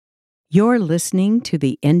You're listening to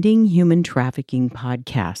the Ending Human Trafficking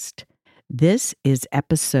podcast. This is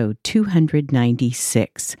episode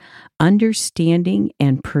 296, Understanding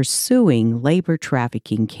and Pursuing Labor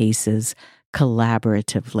Trafficking Cases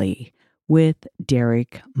Collaboratively, with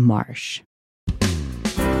Derek Marsh.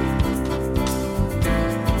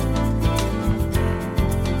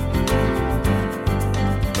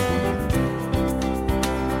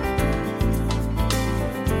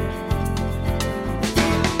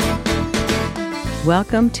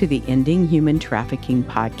 Welcome to the Ending Human Trafficking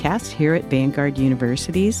podcast here at Vanguard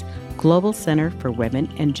University's Global Center for Women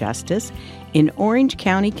and Justice in Orange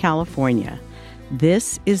County, California.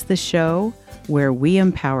 This is the show where we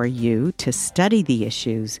empower you to study the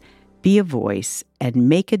issues, be a voice, and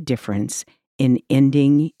make a difference in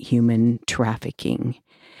ending human trafficking.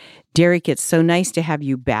 Derek, it's so nice to have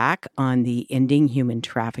you back on the Ending Human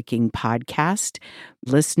Trafficking podcast.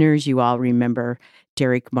 Listeners, you all remember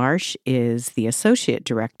Derek Marsh is the Associate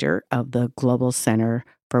Director of the Global Center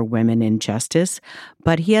for Women and Justice,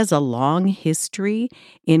 but he has a long history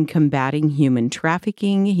in combating human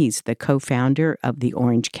trafficking. He's the co-founder of the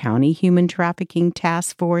Orange County Human Trafficking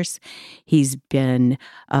Task Force. He's been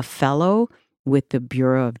a fellow with the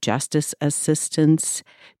Bureau of Justice Assistance,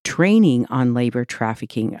 training on labor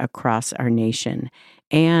trafficking across our nation.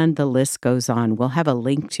 And the list goes on. We'll have a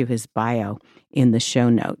link to his bio in the show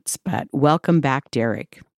notes. But welcome back,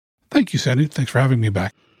 Derek. Thank you, Sandy. Thanks for having me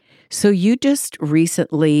back. So you just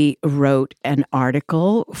recently wrote an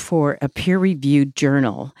article for a peer-reviewed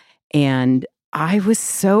journal, and I was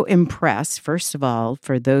so impressed. First of all,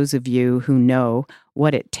 for those of you who know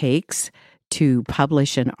what it takes to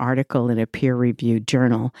publish an article in a peer-reviewed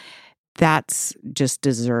journal, that's just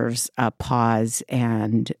deserves a pause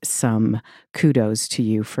and some kudos to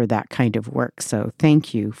you for that kind of work. So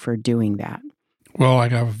thank you for doing that. Well, I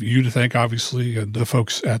have you to thank, obviously, and the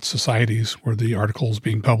folks at Societies where the article is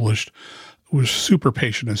being published was super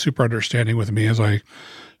patient and super understanding with me as I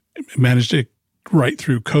managed to write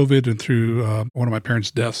through COVID and through one of my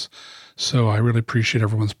parents' deaths. So I really appreciate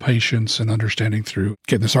everyone's patience and understanding through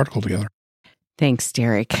getting this article together. Thanks,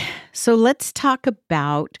 Derek. So let's talk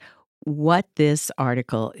about what this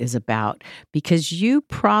article is about, because you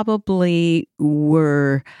probably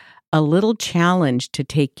were a little challenged to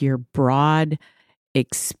take your broad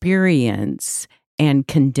experience and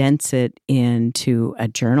condense it into a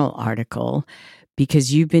journal article,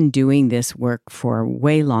 because you've been doing this work for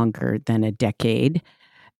way longer than a decade.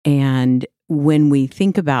 And when we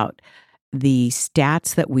think about the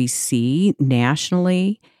stats that we see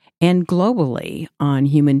nationally and globally on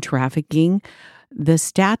human trafficking, the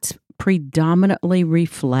stats predominantly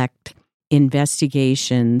reflect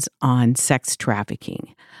investigations on sex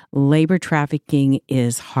trafficking. Labor trafficking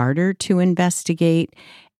is harder to investigate,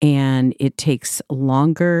 and it takes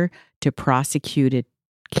longer to prosecute a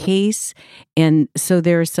case. And so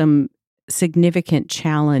there are some significant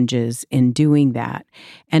challenges in doing that.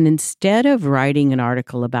 And instead of writing an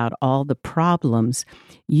article about all the problems,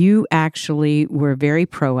 you actually were very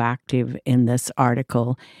proactive in this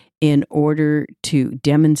article in order to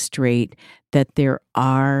demonstrate that there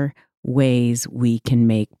are ways we can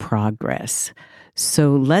make progress.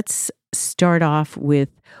 So let's start off with,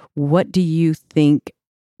 what do you think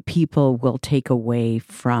people will take away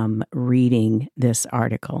from reading this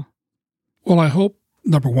article? Well, I hope,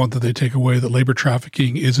 number one, that they take away that labor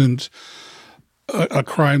trafficking isn't a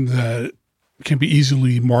crime that can be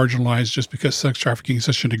easily marginalized just because sex trafficking is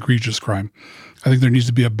such an egregious crime. I think there needs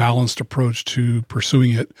to be a balanced approach to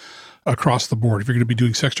pursuing it across the board. If you're going to be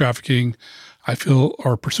doing sex trafficking, I feel,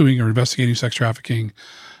 or pursuing or investigating sex trafficking,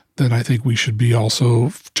 then I think we should be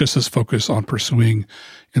also just as focused on pursuing,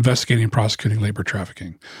 investigating, and prosecuting labor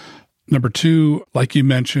trafficking. Number two, like you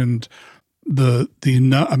mentioned, the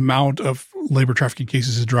amount of labor trafficking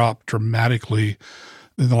cases has dropped dramatically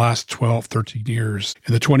in the last 12, 13 years.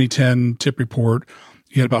 In the 2010 TIP report,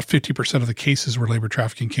 you had about 50% of the cases were labor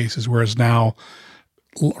trafficking cases, whereas now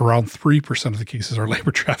around 3% of the cases are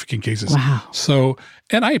labor trafficking cases. Wow. So,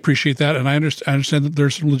 and I appreciate that. And I understand that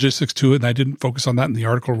there's some logistics to it. And I didn't focus on that in the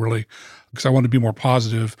article really because I want to be more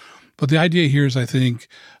positive. But the idea here is, I think,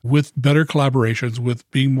 with better collaborations, with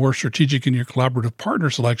being more strategic in your collaborative partner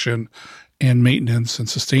selection and maintenance and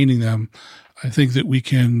sustaining them, I think that we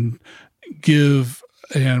can give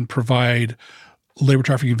and provide labor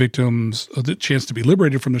trafficking victims the chance to be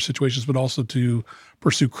liberated from their situations, but also to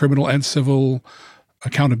pursue criminal and civil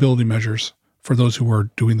accountability measures for those who are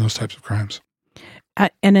doing those types of crimes.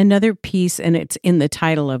 And another piece, and it's in the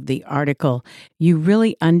title of the article, you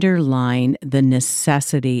really underline the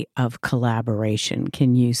necessity of collaboration.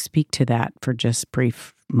 Can you speak to that for just a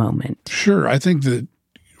brief moment? Sure. I think that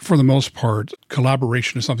for the most part,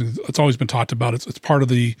 collaboration is something that's always been talked about. It's part of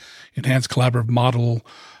the enhanced collaborative model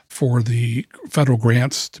for the federal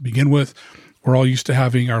grants to begin with. We're all used to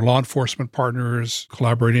having our law enforcement partners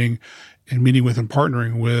collaborating and meeting with and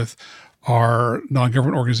partnering with our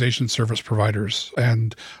non-government organization service providers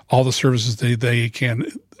and all the services they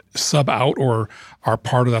can sub out or are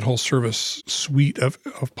part of that whole service suite of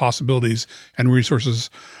possibilities and resources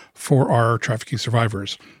for our trafficking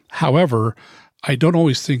survivors. However, I don't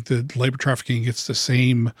always think that labor trafficking gets the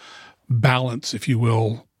same balance, if you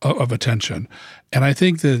will, of attention. And I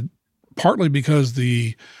think that partly because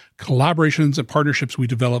the collaborations and partnerships we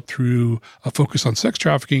develop through a focus on sex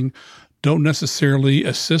trafficking don't necessarily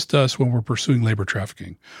assist us when we're pursuing labor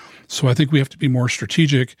trafficking. So I think we have to be more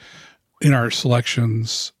strategic in our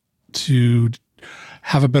selections to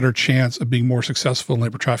have a better chance of being more successful in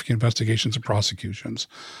labor trafficking investigations and prosecutions.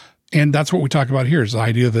 And that's what we talk about here is the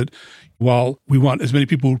idea that while we want as many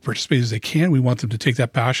people to participate as they can, we want them to take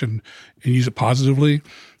that passion and use it positively.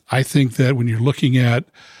 I think that when you're looking at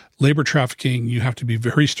labor trafficking, you have to be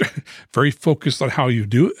very focused on how you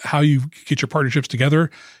do it, how you get your partnerships together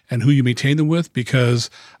and who you maintain them with, because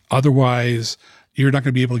otherwise you're not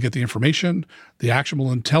going to be able to get the information, the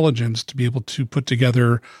actionable intelligence to be able to put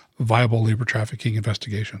together viable labor trafficking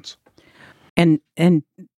investigations. And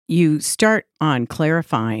you start on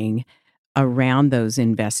clarifying around those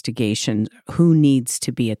investigations who needs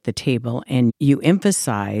to be at the table, and you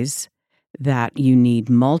emphasize that you need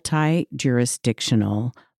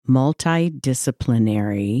multi-jurisdictional,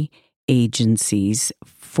 multidisciplinary agencies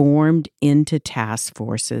formed into task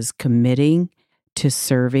forces committing to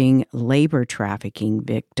serving labor trafficking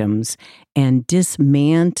victims and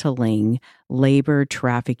dismantling labor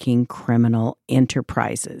trafficking criminal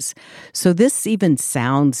enterprises. So this even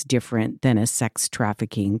sounds different than a sex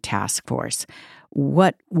trafficking task force.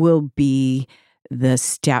 What will be the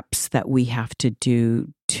steps that we have to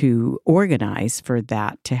do to organize for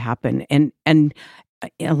that to happen? And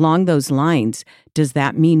along those lines, does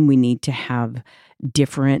that mean we need to have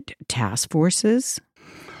different task forces?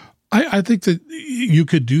 I think that you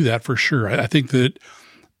could do that for sure. I think that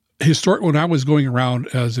when I was going around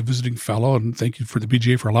as a visiting fellow, and thank you for the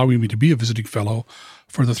BJA for allowing me to be a visiting fellow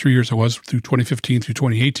for the 3 years I was through 2015 through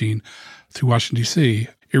 2018 through Washington, D.C.,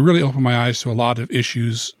 it really opened my eyes to a lot of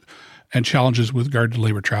issues and challenges with regard to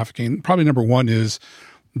labor trafficking. Probably number one is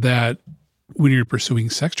that when you're pursuing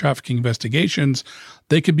sex trafficking investigations,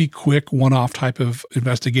 they could be quick, one-off type of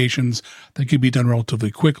investigations. They could be done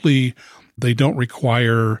relatively quickly. They don't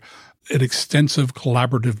require an extensive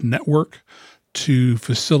collaborative network to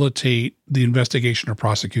facilitate the investigation or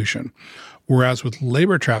prosecution. Whereas with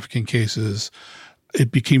labor trafficking cases,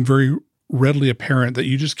 it became very readily apparent that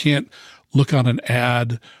you just can't look on an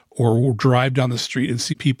ad or drive down the street and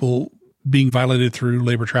see people being violated through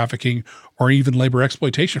labor trafficking or even labor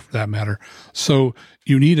exploitation for that matter. So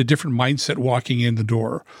you need a different mindset walking in the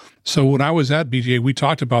door. So when I was at BJA, we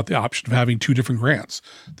talked about the option of having two different grants,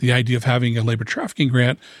 the idea of having a labor trafficking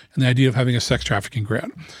grant and the idea of having a sex trafficking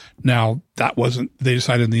grant. Now, they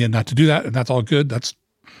decided in the end not to do that, and that's all good. That's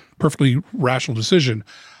perfectly rational decision.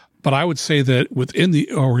 But I would say that within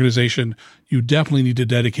the organization, you definitely need to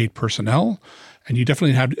dedicate personnel, and you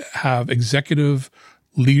definitely have executive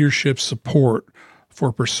leadership support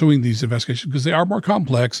for pursuing these investigations because they are more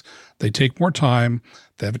complex, they take more time,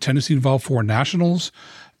 they have a tendency to involve foreign nationals,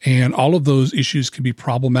 and all of those issues can be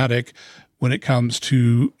problematic when it comes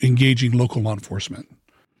to engaging local law enforcement.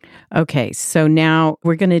 Okay, so now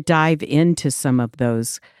we're going to dive into some of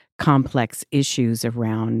those complex issues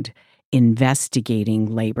around investigating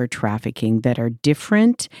labor trafficking that are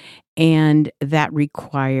different and that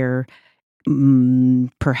require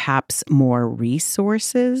perhaps more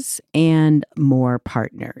resources and more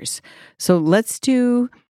partners. So let's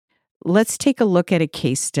take a look at a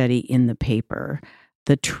case study in the paper,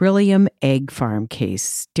 the Trillium Egg Farm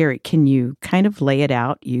case. Derek, can you kind of lay it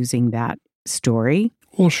out using that story?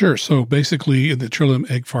 Well, sure. So basically in the Trillium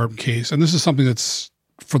Egg Farm case, and this is something that's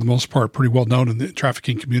for the most part pretty well known in the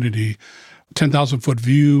trafficking community, 10,000-foot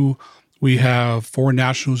view. We have foreign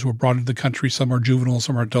nationals who are brought into the country. Some are juvenile,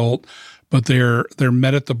 some are adult, but they're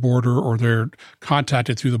met at the border or they're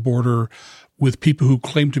contacted through the border with people who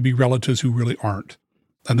claim to be relatives who really aren't.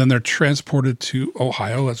 And then they're transported to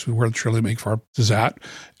Ohio. That's where the Trillium Egg Farm is at.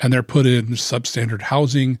 And they're put in substandard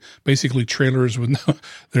housing, basically trailers with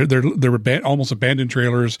they're almost abandoned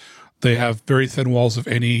trailers. They have very thin walls, if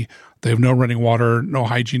any. They have no running water, no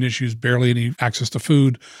hygiene issues, barely any access to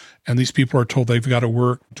food. And these people are told they've got to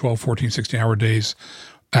work 12, 14, 16-hour days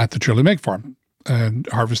at the Trillium Egg Farm and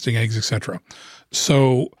harvesting eggs, etc.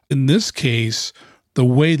 So in this case, the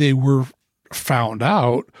way they were found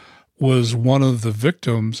out was one of the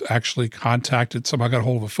victims actually somehow got a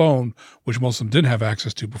hold of a phone, which most of them didn't have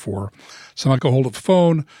access to before. Somehow got a hold of a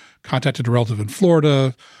phone, contacted a relative in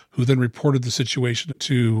Florida, who then reported the situation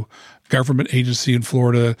to government agency in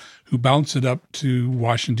Florida, who bounced it up to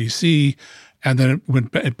Washington, D.C., and then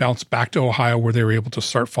it bounced back to Ohio, where they were able to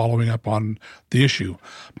start following up on the issue.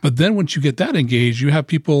 But then once you get that engaged, you have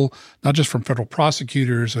people not just from federal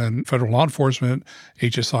prosecutors and federal law enforcement,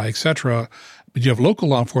 HSI, et cetera, but you have local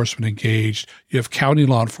law enforcement engaged, you have county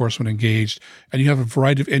law enforcement engaged, and you have a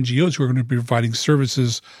variety of NGOs who are going to be providing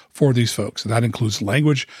services for these folks. And that includes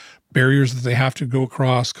language barriers that they have to go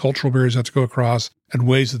across, cultural barriers they have to go across, and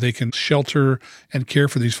ways that they can shelter and care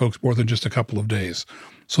for these folks more than just a couple of days.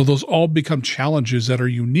 So those all become challenges that are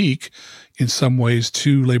unique in some ways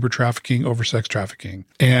to labor trafficking over sex trafficking.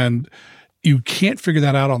 And you can't figure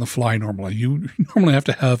that out on the fly normally. You normally have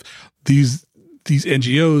to have these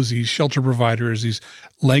NGOs, these shelter providers, these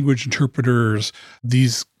language interpreters,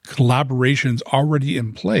 these collaborations already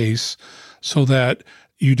in place so that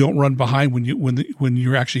you don't run behind when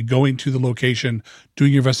you're actually going to the location,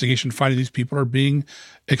 doing your investigation, finding these people are being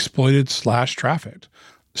exploited / trafficked.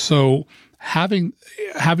 So having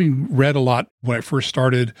read a lot when I first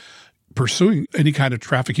started pursuing any kind of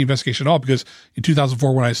trafficking investigation at all, because in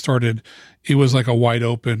 2004 when I started, it was like a wide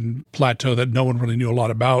open plateau that no one really knew a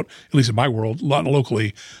lot about, at least in my world, a lot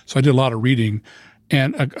locally. So I did a lot of reading.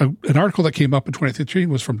 And an article that came up in 2013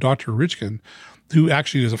 was from Dr. Richkin, who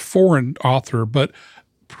actually is a foreign author, but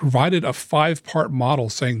provided a 5-part model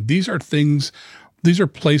saying these are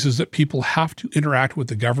places that people have to interact with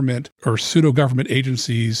the government or pseudo-government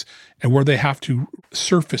agencies, and where they have to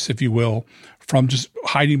surface, if you will, from just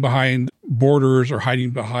hiding behind borders or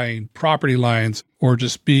hiding behind property lines, or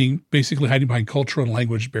just being basically hiding behind cultural and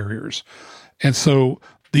language barriers. And so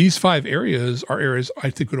these 5 areas are areas I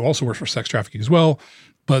think would also work for sex trafficking as well,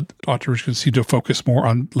 but Dr. Richkin seemed to focus more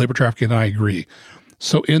on labor trafficking, and I agree.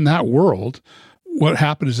 So in that world, what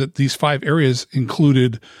happened is that these 5 areas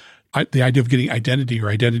included the idea of getting identity or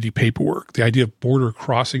identity paperwork, the idea of border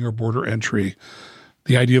crossing or border entry,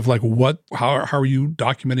 the idea of how are you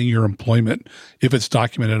documenting your employment, if it's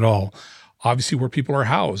documented at all, obviously where people are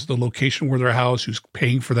housed, the location where they're housed, who's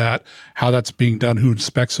paying for that, how that's being done, who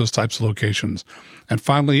inspects those types of locations. And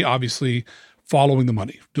finally, obviously, following the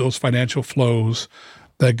money, those financial flows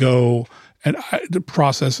that go and the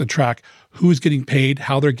process and track who's getting paid,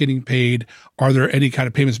 how they're getting paid, are there any kind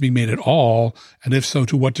of payments being made at all, and if so,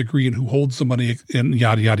 to what degree, and who holds the money, and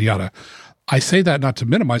yada, yada, yada. I say that not to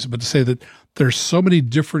minimize it, but to say that there's so many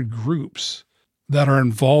different groups that are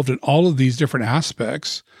involved in all of these different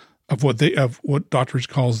aspects of what Dr.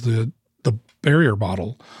 calls the barrier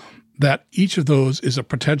model, that each of those is a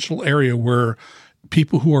potential area where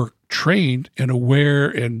people who are trained and aware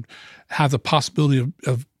and have the possibility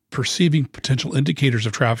of perceiving potential indicators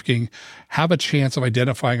of trafficking have a chance of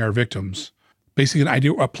identifying our victims. Basically,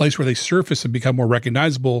 a place where they surface and become more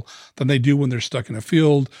recognizable than they do when they're stuck in a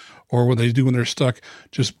field, or what they do when they're stuck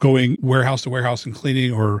just going warehouse to warehouse and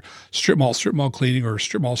cleaning, or strip mall cleaning, or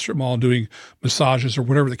strip mall doing massages, or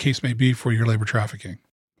whatever the case may be for your labor trafficking.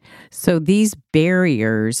 So these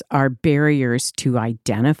barriers are barriers to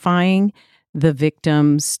identifying the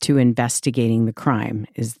victims, to investigating the crime.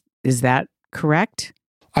 Is that correct?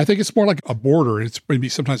 I think it's more like a border. It's maybe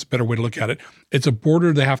sometimes a better way to look at it. It's a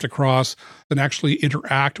border they have to cross and actually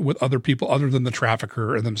interact with other people other than the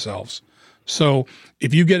trafficker and themselves. So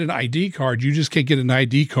if you get an ID card, you just can't get an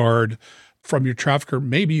ID card from your trafficker.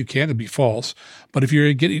 Maybe you can, it'd be false. But if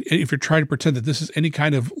you're trying to pretend that this is any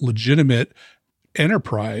kind of legitimate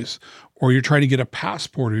enterprise, or you're trying to get a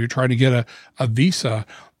passport, or you're trying to get a visa,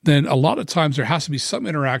 then a lot of times there has to be some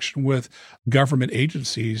interaction with government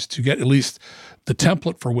agencies to get at least the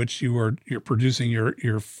template for which you're producing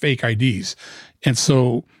your fake IDs. And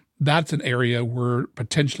so that's an area where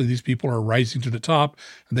potentially these people are rising to the top,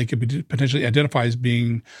 and they could be potentially identified as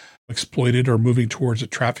being exploited or moving towards a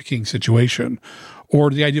trafficking situation. Or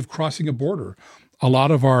the idea of crossing a border. A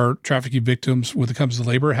lot of our trafficking victims, when it comes to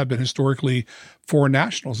labor, have been historically foreign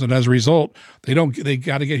nationals. And as a result, they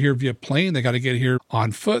got to get here via plane. They got to get here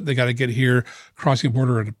on foot. They got to get here crossing a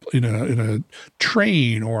border in a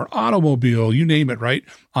train or automobile, you name it, right?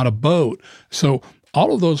 On a boat. So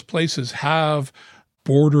all of those places have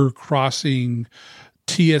border crossing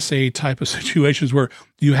TSA type of situations where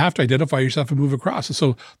you have to identify yourself and move across. And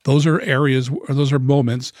so those are areas, or those are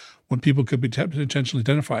moments when people could be potentially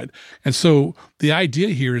identified. And so the idea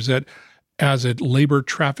here is that as a labor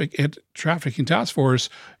trafficking task force,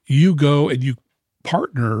 you go and you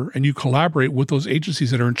partner and you collaborate with those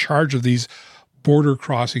agencies that are in charge of these border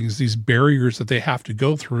crossings, these barriers that they have to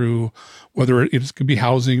go through, whether it could be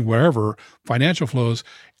housing, wherever, financial flows.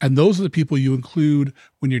 And those are the people you include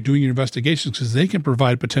when you're doing your investigations, because they can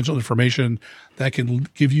provide potential information that can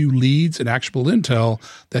give you leads and actionable intel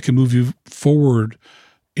that can move you forward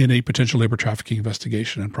in a potential labor trafficking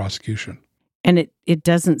investigation and prosecution. And it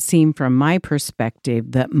doesn't seem, from my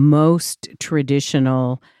perspective, that most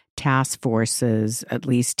traditional task forces, at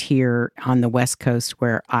least here on the West Coast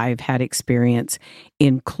where I've had experience,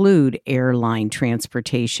 include airline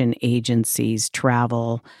transportation agencies,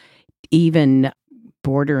 travel, even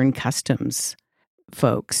border and customs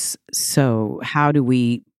folks. So how do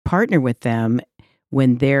we partner with them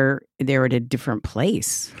when they're at a different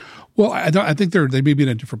place? Well, I think they may be in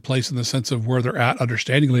a different place in the sense of where they're at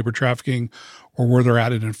understanding labor trafficking or where they're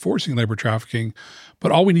at in enforcing labor trafficking.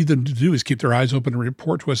 But all we need them to do is keep their eyes open and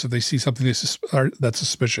report to us if they see something that's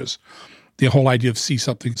suspicious. The whole idea of see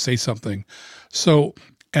something, say something. So,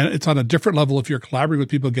 and it's on a different level if you're collaborating with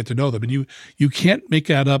people and get to know them. And you can't make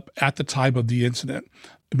that up at the time of the incident.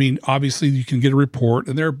 I mean, obviously you can get a report,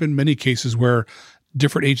 and there have been many cases where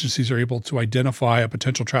different agencies are able to identify a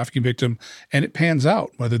potential trafficking victim, and it pans out,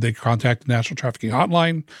 whether they contact the National Trafficking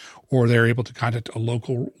Hotline or they're able to contact a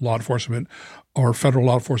local law enforcement or federal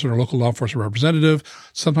law enforcement or local law enforcement representative.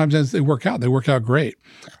 Sometimes as they work out great.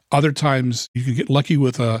 Other times you can get lucky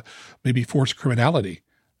with maybe forced criminality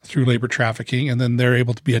through labor trafficking, and then they're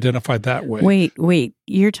able to be identified that way. Wait.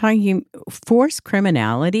 You're talking forced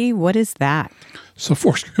criminality? What is that? So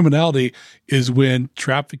forced criminality is when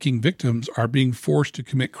trafficking victims are being forced to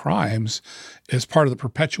commit crimes as part of the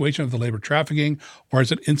perpetuation of the labor trafficking or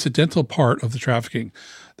as an incidental part of the trafficking.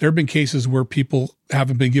 There have been cases where people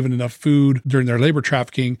haven't been given enough food during their labor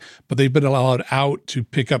trafficking, but they've been allowed out to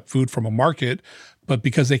pick up food from a market. But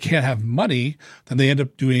because they can't have money, then they end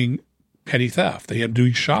up doing petty theft. They end up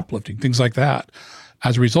doing shoplifting, things like that.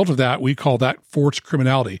 As a result of that, we call that forced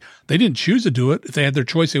criminality. They didn't choose to do it. If they had their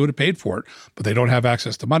choice, they would have paid for it. But they don't have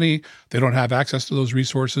access to money. They don't have access to those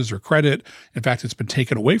resources or credit. In fact, it's been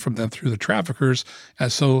taken away from them through the traffickers,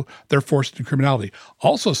 and so they're forced into criminality.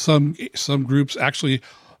 Also, some groups actually,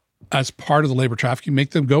 as part of the labor trafficking,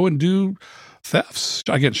 make them go and do thefts.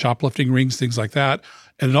 Again, shoplifting rings, things like that.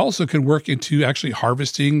 And it also can work into actually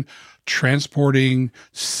harvesting, transporting,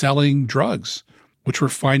 selling drugs, which we're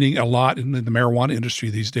finding a lot in the marijuana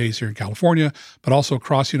industry these days here in California, but also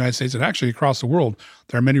across the United States and actually across the world.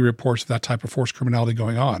 There are many reports of that type of forced criminality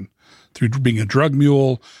going on through being a drug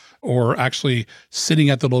mule or actually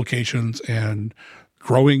sitting at the locations and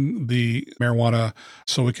growing the marijuana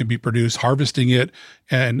so it can be produced, harvesting it,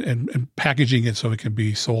 and packaging it so it can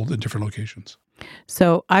be sold in different locations.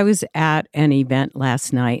 So I was at an event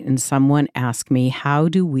last night and someone asked me, how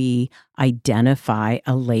do we identify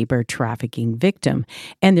a labor trafficking victim?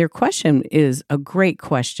 And their question is a great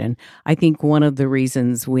question. I think one of the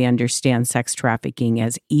reasons we understand sex trafficking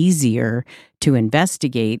as easier to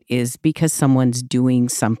investigate is because someone's doing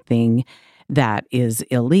something that is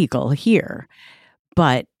illegal here.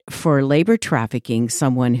 But for labor trafficking,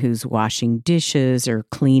 someone who's washing dishes or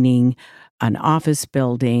cleaning an office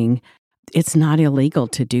building, it's not illegal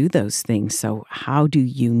to do those things. So how do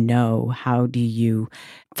you know? How do you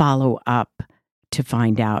follow up to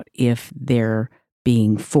find out if they're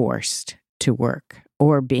being forced to work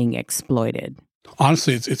or being exploited?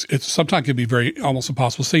 Honestly, it's sometimes can be very almost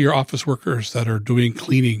impossible. Say your office workers that are doing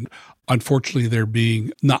cleaning, unfortunately, they're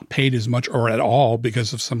being not paid as much or at all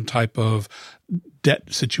because of some type of debt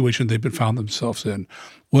situation they've been found themselves in.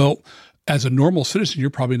 Well, as a normal citizen,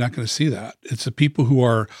 you're probably not going to see that. It's the people who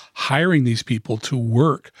are hiring these people to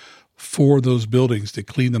work for those buildings, to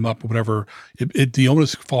clean them up or whatever. The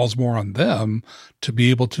onus falls more on them to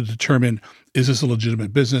be able to determine, is this a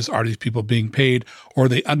legitimate business? Are these people being paid? Or are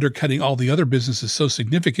they undercutting all the other businesses so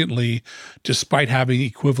significantly despite having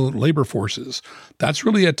equivalent labor forces? That's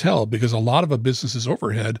really a tell, because a lot of a business's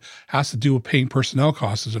overhead has to do with paying personnel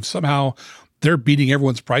costs. If somehow they're beating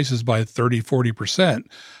everyone's prices by 30, 40%,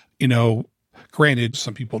 granted,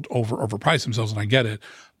 some people overprice themselves, and I get it.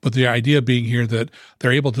 But the idea being here that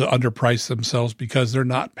they're able to underprice themselves because they're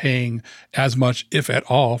not paying as much, if at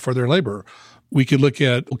all, for their labor. We could look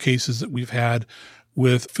at cases that we've had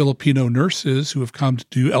with Filipino nurses who have come to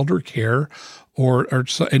do elder care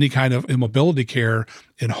any kind of immobility care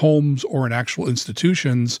in homes or in actual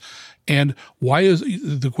institutions. And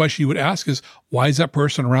the question you would ask is, why is that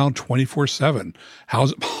person around 24/7? How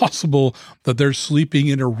is it possible that they're sleeping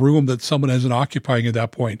in a room that someone isn't occupying at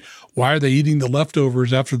that point? Why are they eating the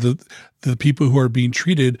leftovers after the people who are being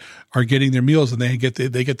treated are getting their meals, and they get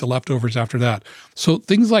the leftovers after that? So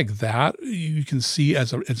things like that you can see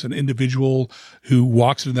as an individual who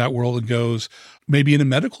walks into that world and goes, maybe in a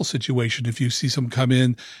medical situation, if you see someone come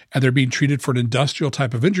in and they're being treated for an industrial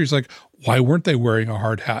type of injury, it's like, why weren't they wearing a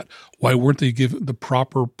hard hat? Why weren't they given the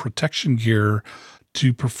proper protection gear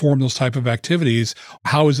to perform those type of activities?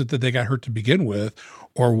 How is it that they got hurt to begin with?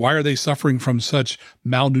 Or why are they suffering from such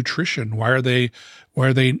malnutrition? Why are they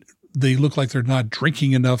look like they're not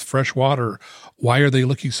drinking enough fresh water? Why are they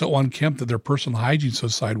looking so unkempt that their personal hygiene so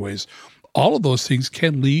sideways? All of those things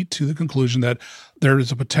can lead to the conclusion that there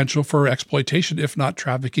is a potential for exploitation, if not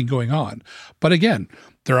trafficking, going on. But again,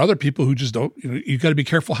 there are other people who just don't, you've got to be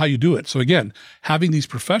careful how you do it. So again, having these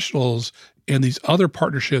professionals and these other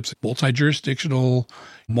partnerships, multi-jurisdictional,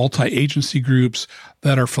 multi-agency groups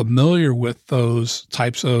that are familiar with those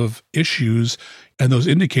types of issues and those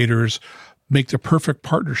indicators make the perfect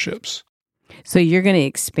partnerships. So you're going to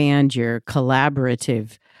expand your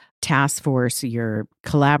collaborative task force, your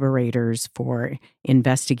collaborators for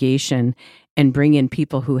investigation, and bring in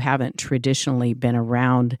people who haven't traditionally been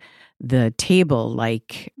around the table,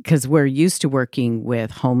 because we're used to working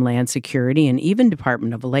with Homeland Security and even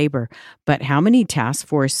Department of Labor. But how many task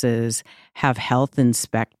forces have health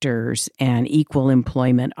inspectors and equal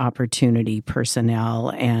employment opportunity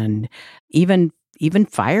personnel and even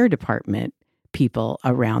fire department people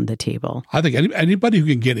around the table? I think anybody who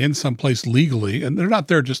can get in someplace legally, and they're not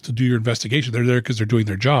there just to do your investigation, they're there because they're doing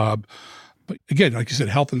their job. But again, like you said,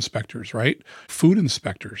 health inspectors, right? Food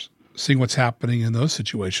inspectors, seeing what's happening in those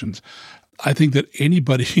situations. I think that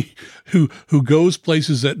anybody who goes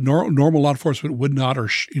places that normal law enforcement would not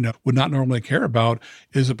normally care about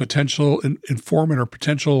is a potential informant or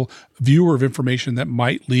potential viewer of information that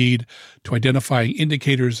might lead to identifying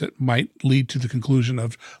indicators that might lead to the conclusion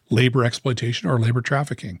of labor exploitation or labor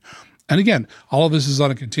trafficking. And again, all of this is on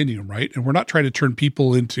a continuum, right? And we're not trying to turn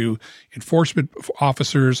people into enforcement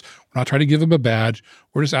officers. We're not trying to give them a badge.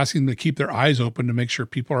 We're just asking them to keep their eyes open to make sure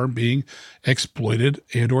people aren't being exploited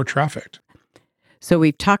and or trafficked. So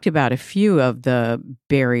we've talked about a few of the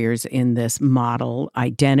barriers in this model: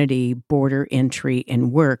 identity, border entry,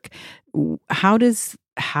 and work. How does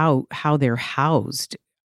how they're housed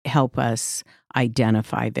help us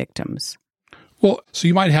identify victims? Well, so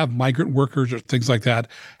you might have migrant workers or things like that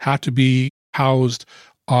have to be housed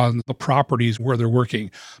on the properties where they're working.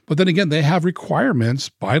 But then again, they have requirements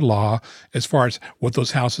by law as far as what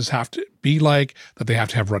those houses have to be like, that they have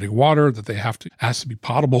to have running water, that has to be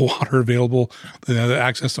potable water available, that they have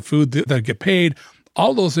access to food, that get paid.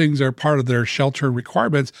 All those things are part of their shelter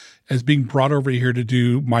requirements as being brought over here to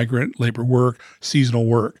do migrant labor work, seasonal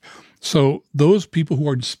work. So those people who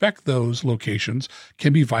inspect those locations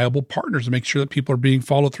can be viable partners to make sure that people are being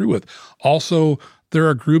followed through with. Also, there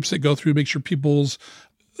are groups that go through to make sure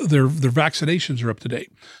their vaccinations are up to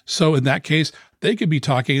date. So in that case, they could be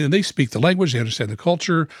talking and they speak the language, they understand the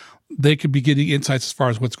culture, they could be getting insights as far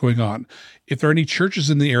as what's going on. If there are any churches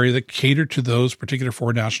in the area that cater to those particular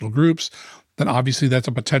foreign national groups, then obviously that's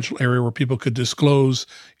a potential area where people could disclose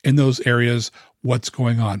in those areas what's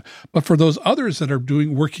going on. But for those others that are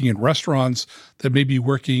working in restaurants, that may be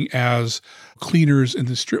working as cleaners in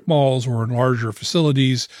the strip malls or in larger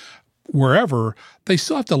facilities, wherever, they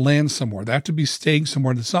still have to land somewhere. They have to be staying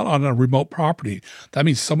somewhere that's not on a remote property. That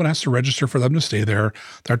means someone has to register for them to stay there.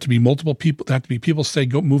 There have to be multiple people. There have to be people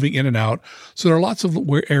moving in and out. So there are lots of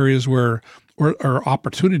areas where are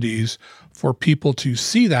opportunities for people to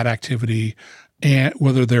see that activity, and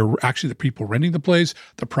whether they're actually the people renting the place,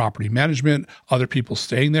 the property management, other people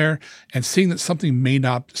staying there, and seeing that something may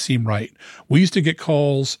not seem right. We used to get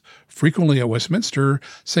calls frequently at Westminster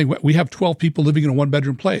saying, we have 12 people living in a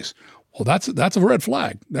one-bedroom place. Well, that's a red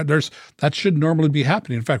flag. That shouldn't normally be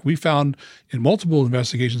happening. In fact, we found in multiple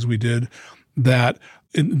investigations we did that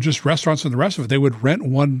in just restaurants and the rest of it, they would rent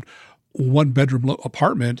one bedroom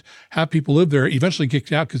apartment, have people live there, eventually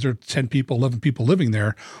kicked out because there are 10 people, 11 people living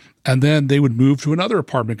there. And then they would move to another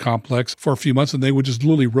apartment complex for a few months, and they would just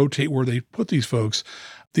literally rotate where they put these folks.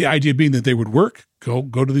 The idea being that they would work, go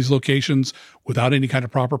to these locations without any kind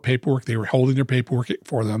of proper paperwork. They were holding their paperwork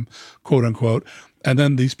for them, quote unquote. And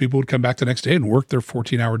then these people would come back the next day and work their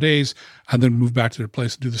 14-hour days and then move back to their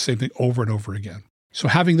place and do the same thing over and over again. So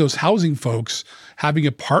having those housing folks, having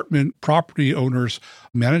apartment property owners,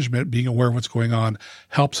 management being aware of what's going on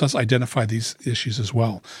helps us identify these issues as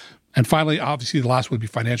well. And finally, obviously, the last one would be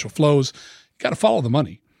financial flows. You got to follow the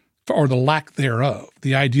money or the lack thereof.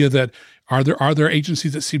 The idea that are there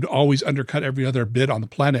agencies that seem to always undercut every other bid on the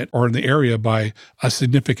planet or in the area by a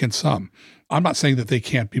significant sum? I'm not saying that they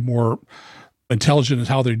can't be more intelligent in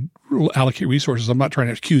how they allocate resources. I'm not trying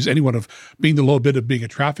to accuse anyone of being the low bid of being a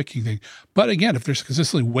trafficking thing. But again, if they're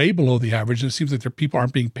consistently way below the average and it seems like their people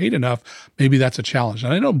aren't being paid enough, maybe that's a challenge.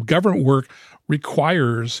 And I know government work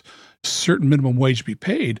requires certain minimum wage to be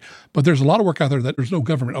paid, but there's a lot of work out there that there's no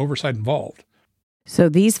government oversight involved. So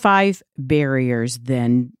these 5 barriers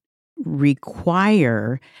then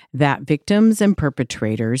require that victims and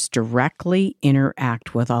perpetrators directly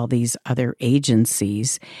interact with all these other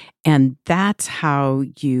agencies. And that's how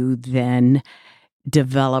you then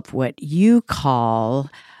develop what you call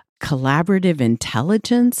collaborative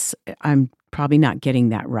intelligence. I'm probably not getting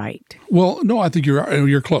that right. Well, no, I think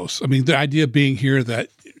you're close. I mean, the idea being here that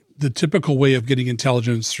the typical way of getting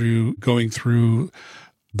intelligence through going through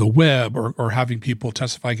the web or having people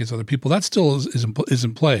testify against other people, that still is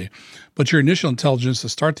in play. But your initial intelligence to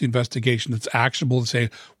start the investigation that's actionable to say,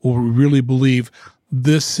 well, we really believe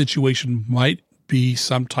this situation might be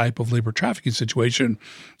some type of labor trafficking situation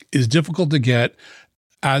is difficult to get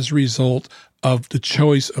as a result of the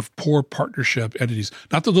choice of poor partnership entities.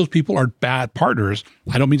 Not that those people are bad partners.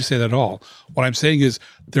 I don't mean to say that at all. What I'm saying is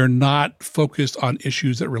they're not focused on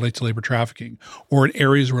issues that relate to labor trafficking or in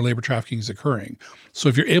areas where labor trafficking is occurring. So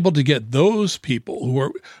if you're able to get those people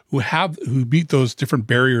who meet those different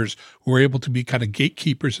barriers, who are able to be kind of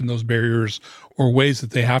gatekeepers in those barriers or ways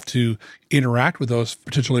that they have to interact with those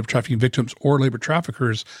potential labor trafficking victims or labor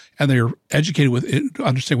traffickers, and they're educated with it, to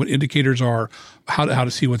understand what indicators are, how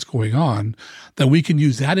to see what's going on, then we can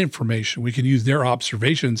use that information. We can use their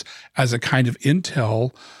observations as a kind of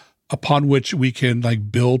intel upon which we can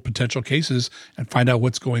build potential cases and find out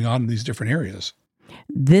what's going on in these different areas.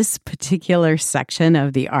 This particular section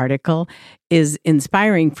of the article is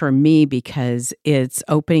inspiring for me because it's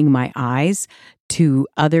opening my eyes to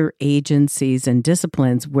other agencies and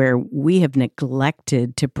disciplines where we have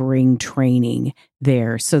neglected to bring training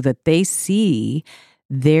there so that they see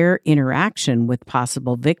their interaction with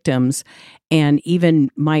possible victims and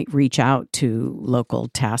even might reach out to local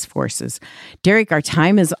task forces. Derek, our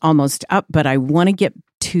time is almost up, but I want to get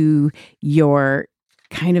to your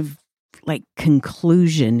kind of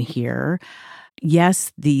conclusion here.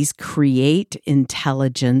 Yes, these create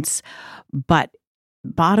intelligence, but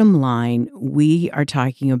bottom line, we are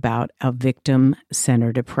talking about a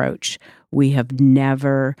victim-centered approach. We have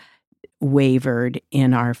never wavered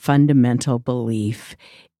in our fundamental belief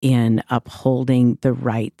in upholding the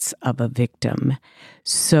rights of a victim.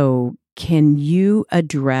 So can you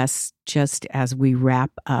address, just as we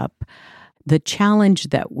wrap up, the challenge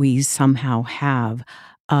that we somehow have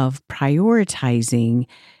of prioritizing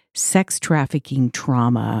sex trafficking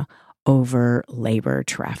trauma over labor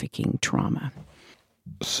trafficking trauma?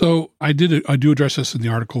 So I do address this in the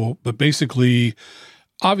article, but basically,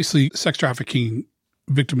 obviously, sex trafficking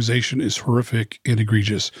victimization is horrific and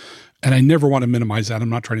egregious. And I never want to minimize that. I'm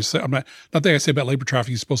not trying to say, nothing I say about labor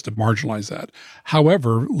trafficking is supposed to marginalize that.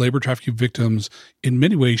 However, labor trafficking victims in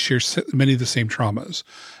many ways share many of the same traumas.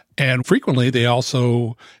 And frequently they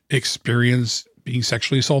also experience being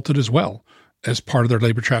sexually assaulted as well as part of their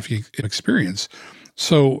labor trafficking experience.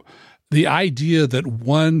 So the idea that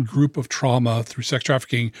one group of trauma through sex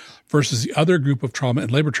trafficking versus the other group of trauma in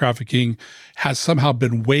labor trafficking has somehow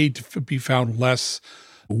been weighed to be found less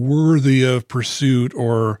worthy of pursuit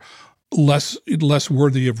or less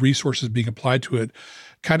worthy of resources being applied to it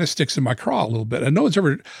kind of sticks in my craw a little bit.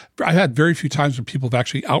 I've had very few times when people have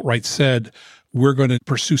actually outright said, we're going to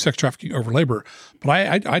pursue sex trafficking over labor. But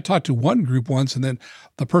I talked to one group once, and then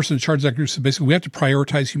the person in charge of that group said, basically, we have to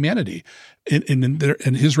prioritize humanity.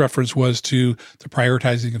 And his reference was to the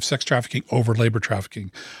prioritizing of sex trafficking over labor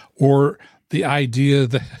trafficking, or the idea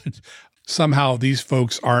that somehow these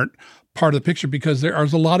folks aren't part of the picture because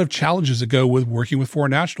there's a lot of challenges that go with working with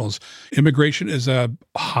foreign nationals. Immigration is a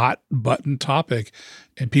hot button topic,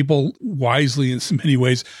 and people wisely, in so many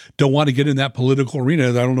ways, don't want to get in that political arena.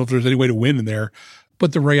 I don't know if there's any way to win in there.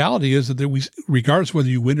 But the reality is that regardless whether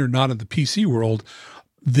you win or not in the PC world,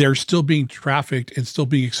 they're still being trafficked and still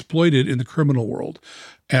being exploited in the criminal world.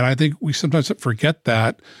 And I think we sometimes forget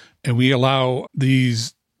that, and we allow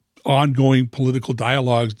these ongoing political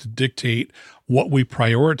dialogues to dictate what we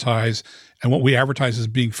prioritize and what we advertise as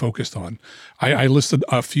being focused on. I listed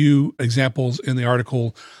a few examples in the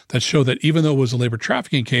article that show that even though it was a labor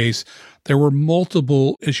trafficking case, there were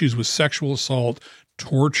multiple issues with sexual assault,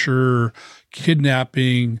 torture,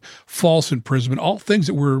 kidnapping, false imprisonment, all things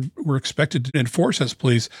that we're expected to enforce as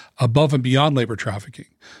police above and beyond labor trafficking.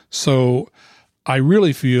 So I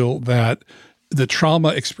really feel that the trauma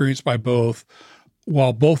experienced by both,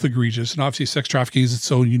 while both egregious, and obviously sex trafficking is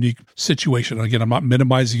its own unique situation. Again, I'm not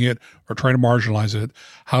minimizing it or trying to marginalize it.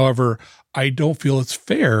 However, I don't feel it's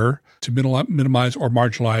fair to minimize or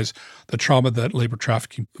marginalize the trauma that labor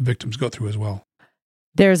trafficking victims go through as well.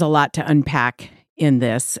 There's a lot to unpack in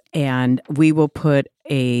this, and we will put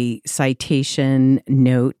a citation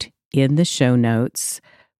note in the show notes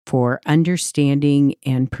for Understanding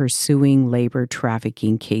and Pursuing Labor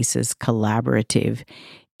Trafficking Cases Collaborative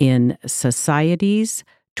in Societies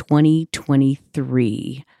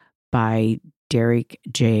 2023 by Derek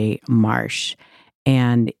J. Marsh.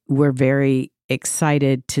 And we're very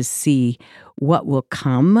excited to see what will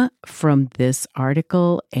come from this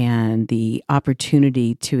article and the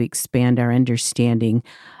opportunity to expand our understanding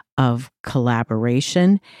of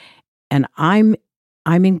collaboration. And I'm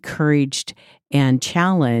encouraged and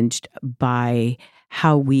challenged by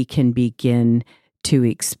how we can begin to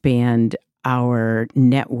expand our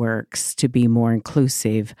networks to be more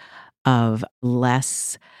inclusive of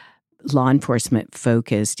less law enforcement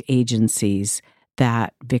focused agencies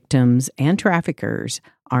that victims and traffickers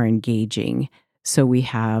are engaging, so we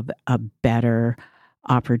have a better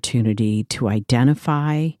opportunity to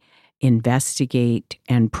identify, investigate,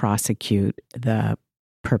 and prosecute the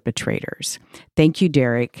perpetrators. Thank you,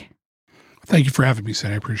 Derek. Thank you for having me,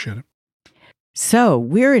 Sandy. I appreciate it. So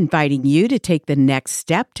we're inviting you to take the next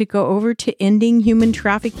step to go over to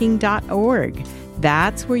endinghumantrafficking.org.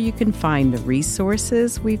 That's where you can find the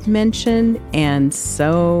resources we've mentioned and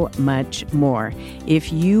so much more.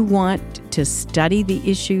 If you want to study the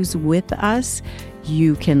issues with us,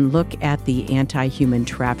 you can look at the Anti-Human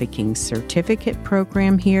Trafficking Certificate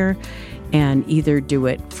program here and either do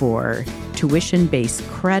it for tuition-based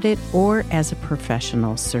credit or as a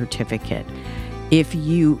professional certificate. If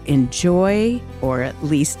you enjoy or at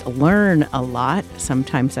least learn a lot,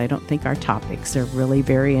 sometimes I don't think our topics are really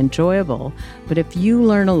very enjoyable, but if you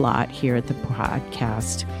learn a lot here at the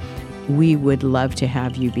podcast, we would love to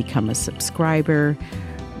have you become a subscriber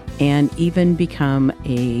and even become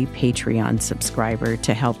a Patreon subscriber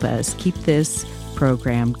to help us keep this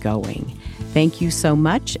program going. Thank you so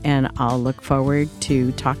much, and I'll look forward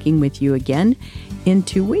to talking with you again in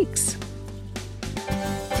 2 weeks.